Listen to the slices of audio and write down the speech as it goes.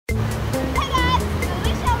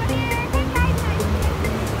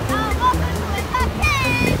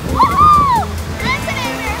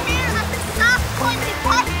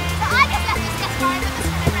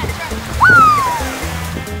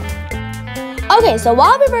Okay, so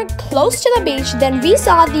while we were close to the beach, then we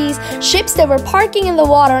saw these ships that were parking in the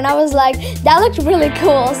water, and I was like, that looked really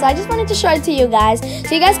cool. So I just wanted to show it to you guys.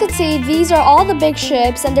 So you guys could see these are all the big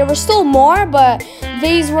ships, and there were still more, but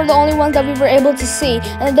these were the only ones that we were able to see.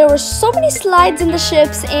 And there were so many slides in the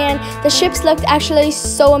ships, and the ships looked actually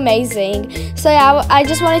so amazing. So yeah, I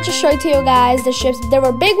just wanted to show it to you guys, the ships. There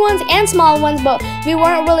were big ones and small ones, but we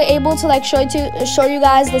weren't really able to like show you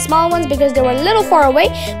guys the small ones because they were a little far away.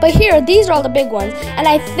 But here, these are all the big ones, and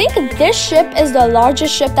I think this ship is the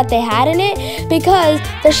largest ship that they had in it, because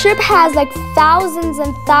the ship has like thousands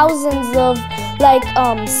and thousands of like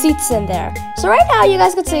seats in there. So right now you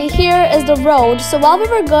guys could see here is the road. So while we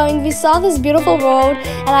were going, we saw this beautiful road,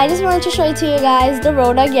 and I just wanted to show it to you guys, the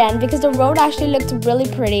road again, because the road actually looked really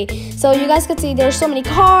pretty. So you guys could see there's so many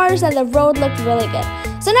cars, and the road looked really good.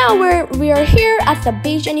 So now we are here at the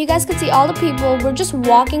beach, and you guys could see all the people. We're just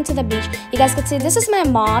walking to the beach. You guys could see this is my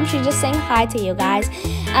mom. She's just saying hi to you guys.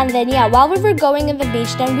 And then yeah, while we were going in the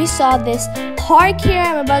beach, then we saw this park here,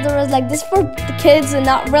 and my brother was like, this is for the kids and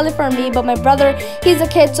not really for me, but my brother, he's a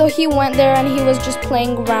kid, so he went there and he was just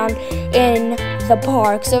playing around in the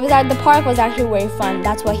park. So the park was actually very fun.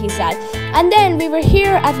 That's what he said. And then we were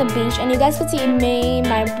here at the beach, and you guys could see me,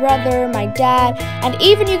 my brother, my dad, and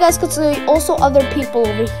even you guys could see also other people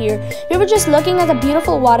over here. We were just looking at the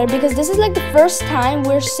beautiful water, because this is like the first time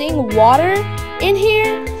we're seeing water in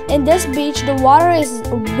here. In this beach, the water is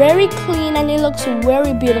very clean and it looks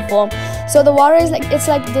very beautiful. So the water is like, it's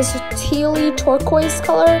like this tealy turquoise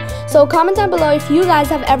color. So comment down below if you guys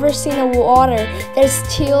have ever seen a water that's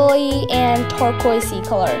tealy and turquoisey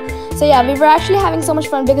color. So yeah, we were actually having so much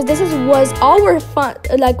fun, because this was our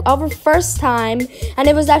first time, and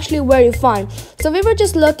it was actually very fun. So we were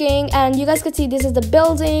just looking, and you guys could see this is the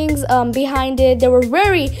buildings behind it. There were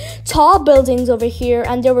very tall buildings over here,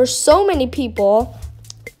 and there were so many people.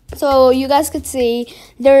 So you guys could see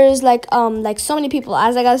there's like so many people,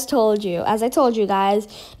 as I told you guys.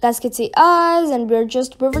 You guys could see us, and we were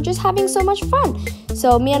just having so much fun.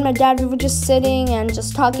 So me and my dad, we were just sitting and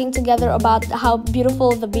just talking together about how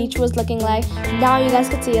beautiful the beach was looking like. Now you guys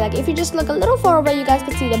could see, like, if you just look a little far away, you guys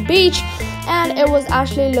could see the beach, and it was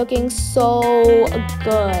actually looking so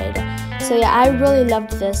good. So yeah, I really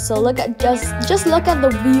loved this. So look at just look at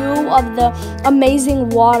the view of the amazing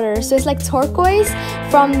water. So it's like turquoise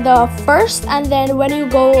from the first, and then when you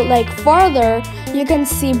go like farther, you can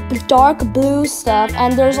see dark blue stuff,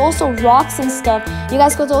 and there's also rocks and stuff. You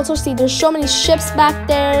guys could also see there's so many ships back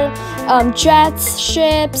there, jets,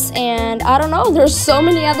 ships, and I don't know, there's so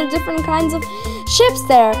many other different kinds of ships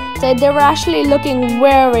there. So they were actually looking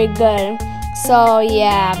very good. So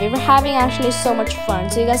yeah, we were having actually so much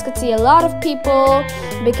fun. So you guys could see a lot of people,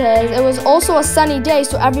 because it was also a sunny day,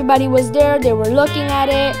 so everybody was there, they were looking at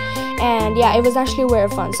it, and yeah, it was actually very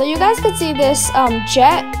fun. So you guys could see this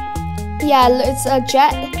jet. Yeah, it's a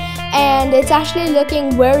jet, and it's actually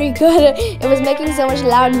looking very good. It was making so much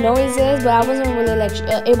loud noises, but I wasn't really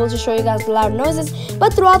like able to show you guys the loud noises.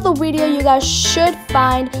 But throughout the video, you guys should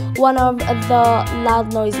find one of the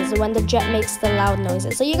loud noises, when the jet makes the loud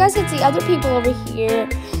noises. So you guys can see other people over here.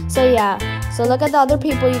 So yeah, so look at the other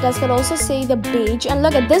people. You guys can also see the beach, and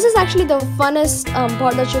look at this is actually the funnest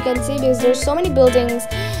part that you can see, because there's so many buildings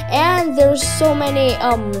and there's so many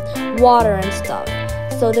water and stuff.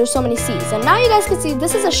 So there's so many seas. And now you guys can see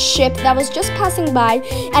this is a ship that was just passing by,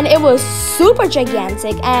 and it was super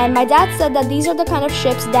gigantic. And my dad said that these are the kind of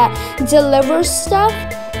ships that deliver stuff.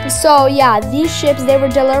 So yeah, these ships, they were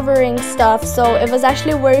delivering stuff. So it was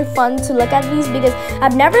actually very fun to look at these, because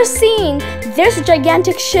I've never seen this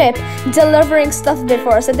gigantic ship delivering stuff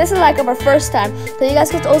before. So this is like our first time. So you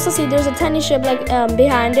guys could also see there's a tiny ship like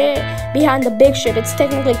behind the big ship. It's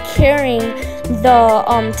technically carrying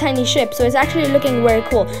the tiny ship, so it's actually looking very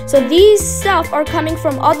cool. So these stuff are coming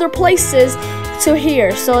from other places to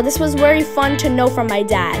here. So this was very fun to know from my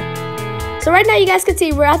dad. So right now you guys could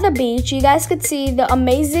see we're at the beach. You guys could see the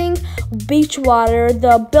amazing beach water,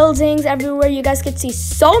 the buildings everywhere. You guys could see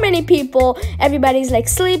so many people. Everybody's like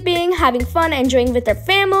sleeping, having fun, enjoying with their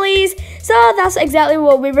families. So that's exactly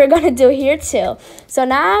what we were gonna do here too. So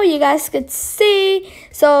now you guys could see.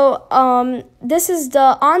 So this is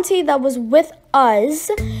the auntie that was with us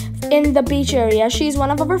in the beach area. She's one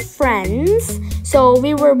of our friends. So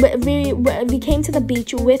we came to the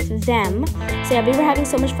beach with them. So yeah, we were having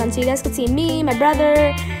so much fun. So you guys could see me, my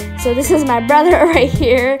brother. So this is my brother right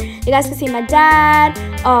here. You guys could see my dad,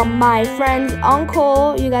 my friend's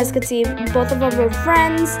uncle. You guys could see both of our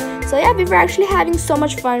friends. So yeah, we were actually having so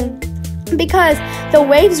much fun. because the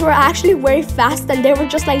waves were actually very fast and they were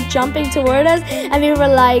just like jumping toward us, and we were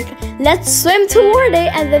like, let's swim toward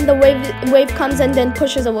it, and then the wave comes and then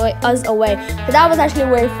pushes us away. So that was actually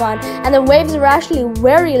very fun, and the waves were actually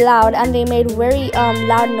very loud and they made very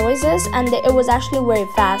loud noises, and it was actually very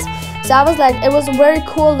fast. So I was like, it was very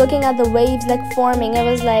cool looking at the waves like forming. It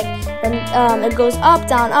was like it goes up,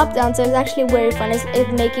 down, so it's actually very fun.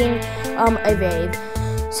 It's making a wave.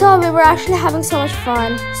 So we were actually having so much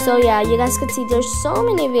fun. So yeah, you guys could see there's so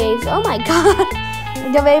many waves. Oh my god.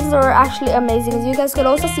 The waves were actually amazing. You guys could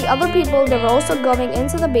also see other people. They were also going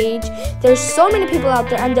into the beach. There's so many people out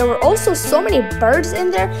there, and there were also so many birds in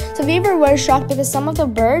there. So we were very shocked because some of the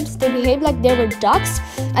birds, they behaved like they were ducks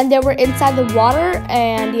and they were inside the water,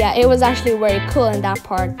 and yeah, it was actually very cool in that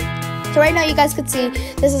part. So right now you guys could see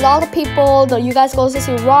this is all the people. You guys could also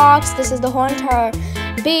see rocks. This is the whole entire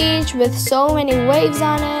beach with so many waves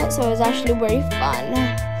on it. So it was actually very fun.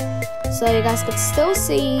 So you guys could still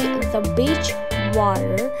see the beach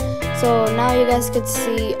water. So now you guys could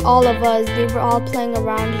see all of us. We were all playing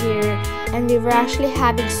around here, and we were actually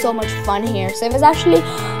having so much fun here. So it was actually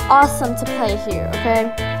awesome to play here.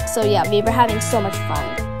 Okay, so yeah, we were having so much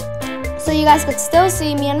fun. So you guys could still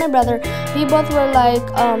see me and my brother. We both were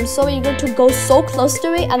like so eager to go so close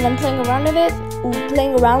to it and then playing around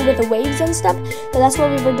with the waves and stuff. So that's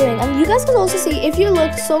what we were doing. And you guys could also see, if you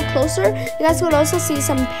look so closer, you guys could also see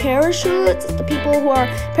some parachutes, the people who are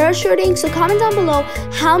parachuting. So comment down below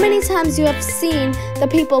how many times you have seen the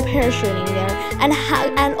people parachuting there,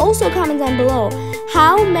 and also comment down below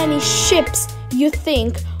how many ships you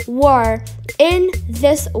think were in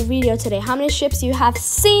this video today. How many ships you have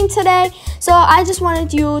seen today? So I just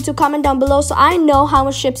wanted you to comment down below so I know how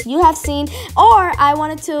much ships you have seen, or I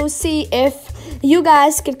wanted to see if you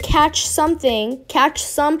guys could catch some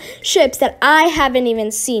ships that I haven't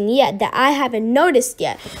even seen yet, that I haven't noticed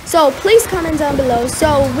yet. So please comment down below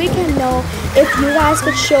so we can know if you guys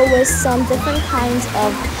could show us some different kinds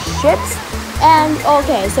of ships. And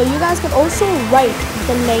okay, so you guys could also write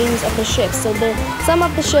the names of the ships. So some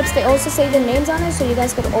of the ships, they also say the names on it, so you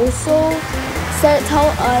guys could also tell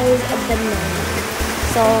us the name.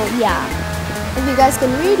 So yeah, if you guys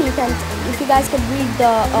can read, if you guys could read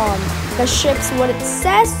the ships, what it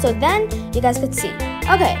says, so then you guys could see.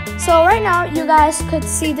 Okay, so right now you guys could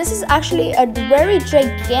see this is actually a very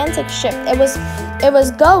gigantic ship. It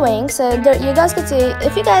was going, so there, you guys could see,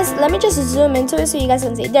 if you guys, let me just zoom into it so you guys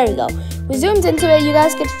can see. There you go. We zoomed into it. You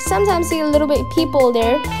guys could sometimes see a little bit people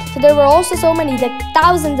there. So there were also so many, like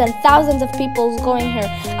thousands and thousands of people going here.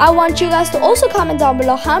 I want you guys to also comment down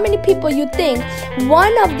below how many people you think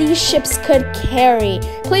one of these ships could carry.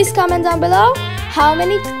 Please comment down below how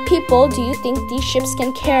many people do you think these ships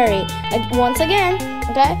can carry. Once again,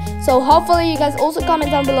 okay? So hopefully you guys also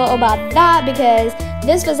comment down below about that, because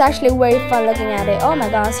this was actually very fun looking at it. Oh my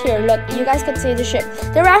gosh, here, look, you guys could see the ship.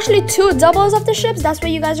 There were actually two doubles of the ships. That's why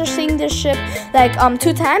you guys are seeing this ship like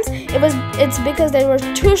 2 times. It's because there were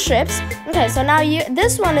 2 ships. Okay, so now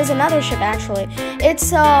this one is another ship actually.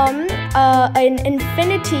 It's an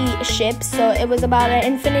infinity ship, so it was about an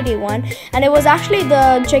infinity one, and it was actually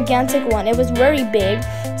the gigantic one. It was very big.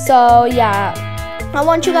 So yeah, I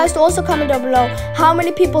want you guys to also comment down below how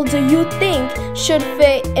many people do you think should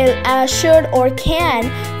or can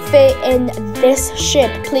fit in this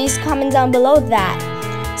ship. Please comment down below that.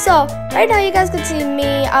 So right now you guys could see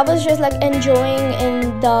me. I was just like enjoying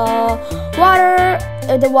in the water.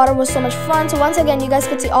 The water was so much fun. So once again, you guys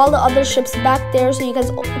could see all the other ships back there. So you guys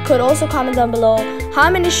could also comment down below how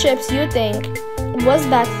many ships you think was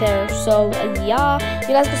back there. So yeah,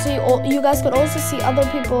 you guys could also see other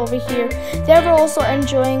people over here. They were also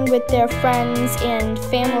enjoying with their friends and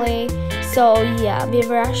family. So yeah, we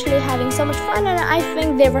were actually having so much fun, and I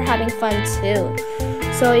think they were having fun too.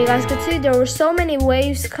 So you guys could see there were so many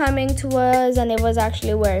waves coming to us, and it was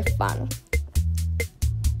actually very fun.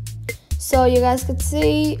 So you guys could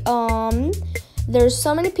see there's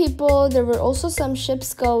so many people. There were also some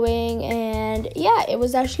ships going, and yeah, it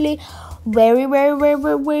was actually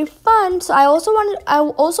very fun. So I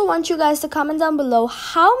also want you guys to comment down below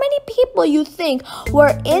how many people you think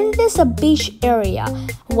were in this beach area.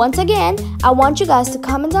 Once again, I want you guys to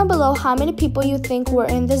comment down below how many people you think were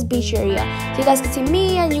in this beach area. So you guys could see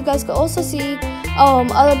me, and you guys could also see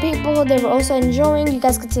other people. They were also enjoying. You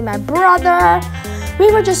guys could see my brother.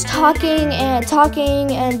 We were just talking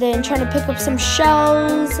and then trying to pick up some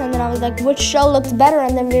shells, and then I was like, which shell looked better,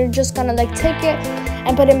 and then we were just gonna like take it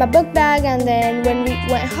and put it in my book bag, and then when we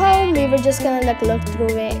went home, we were just gonna like look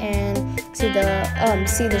through it and see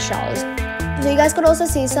the shells. So you guys could also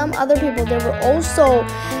see some other people, they were also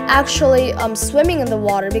actually swimming in the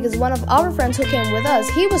water, because one of our friends who came with us,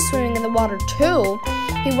 he was swimming in the water too.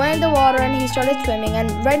 He went in the water and he started swimming,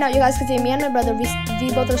 and right now you guys can see me and my brother, we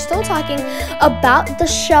both are still talking about the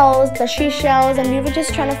shells, the seashells, and we were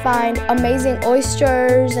just trying to find amazing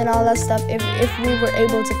oysters and all that stuff if we were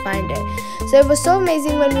able to find it. So it was so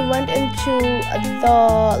amazing when we went into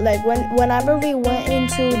whenever we went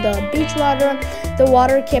into the beach water, the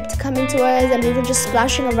water kept coming to us and we were just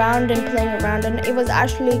splashing around and playing around, and it was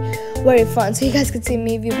actually very fun. So you guys could see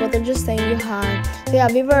me, we both are just saying you hi. So yeah,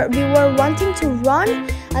 we were wanting to run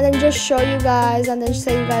and then just show you guys and then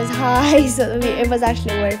say you guys hi. So it was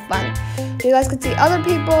actually very fun. So you guys could see other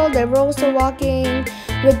people, they were also walking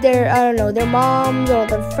with their, I don't know, their moms or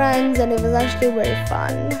their friends, and it was actually very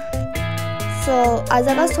fun. So as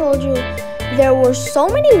I just told you, there were so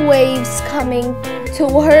many waves coming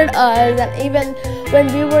toward us, and even when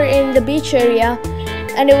we were in the beach area,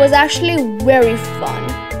 and it was actually very fun.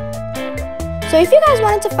 So if you guys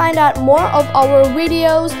wanted to find out more of our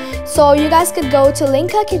videos, so you guys could go to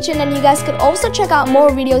Lenka Kitchen, and you guys could also check out more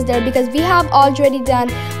videos there, because we have already done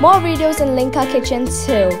more videos in Lenka Kitchen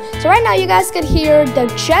too. So right now you guys could hear the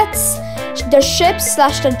ships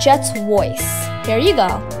slash the jets voice. Here you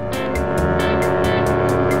go.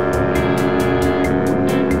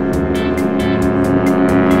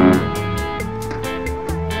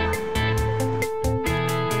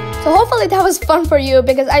 So hopefully that was fun for you,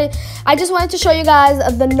 because I just wanted to show you guys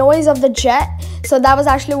the noise of the jet. So that was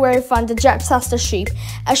actually very fun. The jet plus a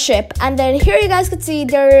ship. And then here you guys could see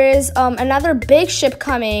there is another big ship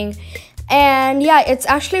coming. And yeah, it's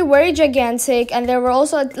actually very gigantic, and there were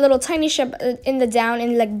also a little tiny ship in the down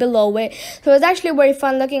and like below it. So it was actually very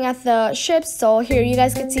fun looking at the ships. So here you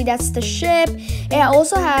guys could see that's the ship. It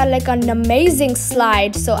also had like an amazing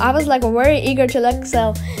slide, so I was like very eager to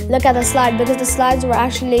look at the slide, because the slides were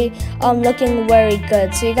actually looking very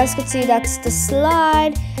good. So you guys could see that's the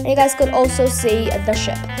slide, and you guys could also see the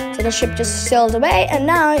ship. So the ship just sailed away, and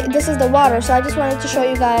now this is the water. So I just wanted to show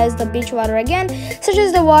you guys the beach water again. Such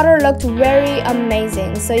as the water looked very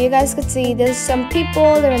amazing. So you guys could see there's some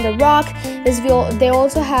people, they're in the rock. They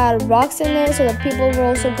also had rocks in there, so the people were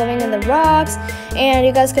also going in the rocks, and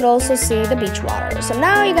you guys could also see the beach water. So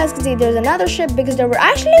now you guys can see there's another ship, because there were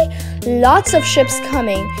actually lots of ships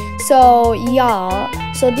coming. So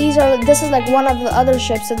yeah, so this is like one of the other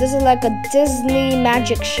ships. So this is like a Disney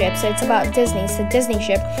magic ship, so it's about Disney. It's a Disney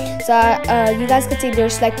ship. So you guys could see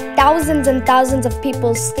there's like thousands and thousands of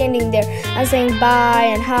people standing there and saying bye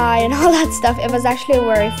and hi and all that stuff. It was actually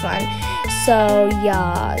very fun. So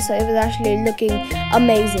yeah, so it was actually looking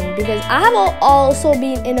amazing, because I have also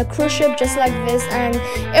been in a cruise ship just like this, and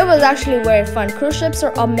it was actually very fun. Cruise ships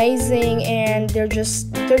are amazing, and they're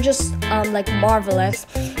just like marvelous.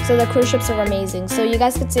 So the cruise ships are amazing. So you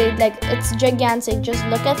guys could see like it's gigantic. Just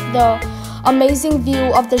look at the amazing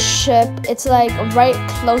view of the ship. It's like right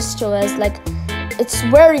close to us, like it's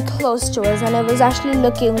very close to us, and it was actually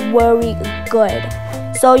looking very good.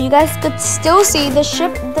 So you guys could still see the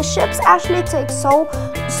ships actually take so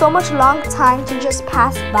much long time to just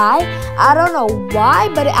pass by. I don't know why,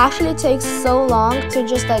 but it actually takes so long to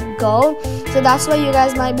just like go. So that's why you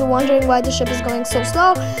guys might be wondering why the ship is going so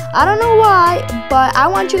slow. I don't know why, but I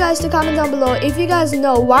want you guys to comment down below if you guys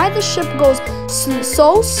know why the ship goes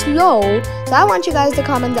so slow. So I want you guys to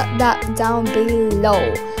comment that down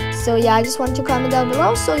below. So yeah, I just want you to comment down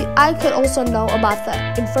below so I could also know about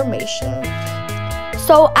that information.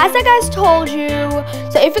 So as I guys told you,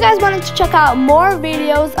 so if you guys wanted to check out more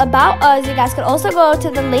videos about us, you guys could also go to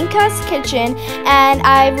the Lenka's Kitchen, and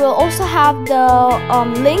I will also have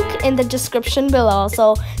the link in the description below.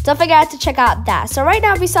 So don't forget to check out that. So right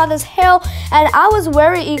now we saw this hill, and I was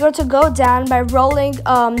very eager to go down by rolling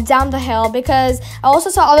down the hill, because I also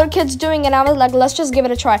saw other kids doing it, and I was like, let's just give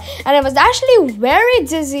it a try. And it was actually very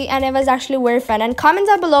dizzy, and it was actually very fun. And comment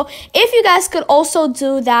down below if you guys could also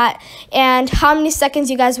do that, and how many seconds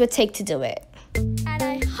you guys would take to do it. And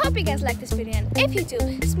I hope you guys like this video, and if you do,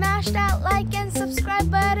 smash that like and subscribe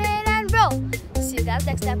button and roll. See you guys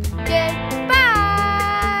next time. Goodbye.